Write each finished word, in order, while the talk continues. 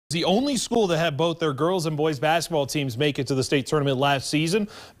The only school that had both their girls and boys basketball teams make it to the state tournament last season.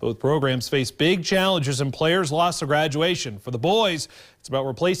 Both programs faced big challenges and players lost to graduation. For the boys, it's about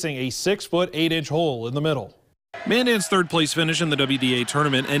replacing a 6-foot 8-inch hole in the middle. Mandan's third place finish in the WDA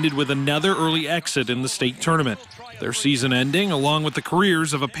tournament ended with another early exit in the state tournament. Their season ending along with the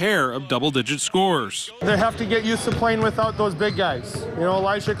careers of a pair of double-digit scorers. They have to get used to playing without those big guys. You know,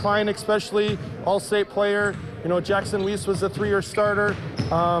 Elijah Klein especially, all-state player. You know, Jackson Weiss was a 3-year starter.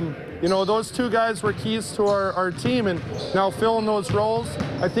 You know, those two guys were keys to our team, and now filling those roles,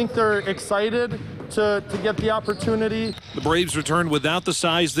 I think they're excited to get the opportunity. The Braves returned without the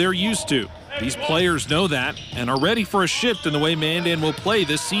size they're used to. These players know that and are ready for a shift in the way Mandan will play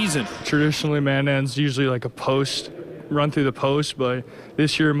this season. Traditionally, Mandan's usually like a post, run through the post, but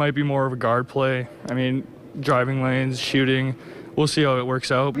this year it might be more of a guard play. I mean, driving lanes, shooting. We'll see how it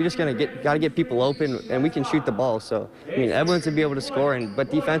works out. We're just gotta get people open, and we can shoot the ball. So I mean, everyone's gonna be able to score, but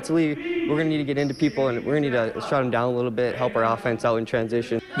defensively, we're gonna need to get into people, and we're gonna need to shut them down a little bit, help our offense out in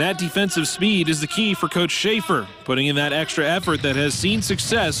transition. That defensive speed is the key for Coach Schaefer, putting in that extra effort that has seen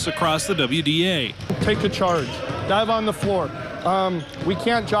success across the WDA. Take the charge, dive on the floor. We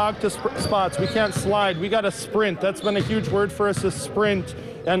can't jog to spots. We can't slide. We got to sprint. That's been a huge word for us, is sprint.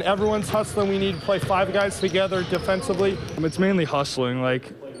 And everyone's hustling. We need to play 5 guys together defensively. It's mainly hustling,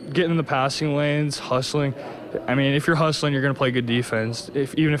 like getting in the passing lanes, hustling. I mean, if you're hustling, you're going to play good defense,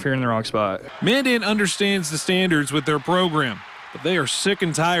 even if you're in the wrong spot. Mandan understands the standards with their program, but they are sick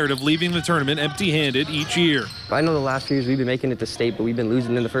and tired of leaving the tournament empty-handed each year. I know the last few years we've been making it to state, but we've been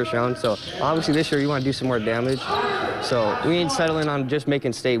losing in the first round. So obviously this year we want to do some more damage. So we ain't settling on just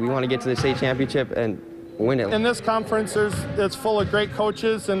making state. We want to get to the state championship and win it. In this conference, it's full of great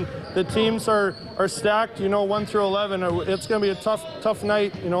coaches, and the teams are stacked, you know, 1 through 11. It's going to be a tough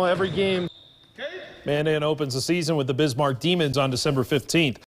night, you know, every game. Mandan opens the season with the Bismarck Demons on December 15th.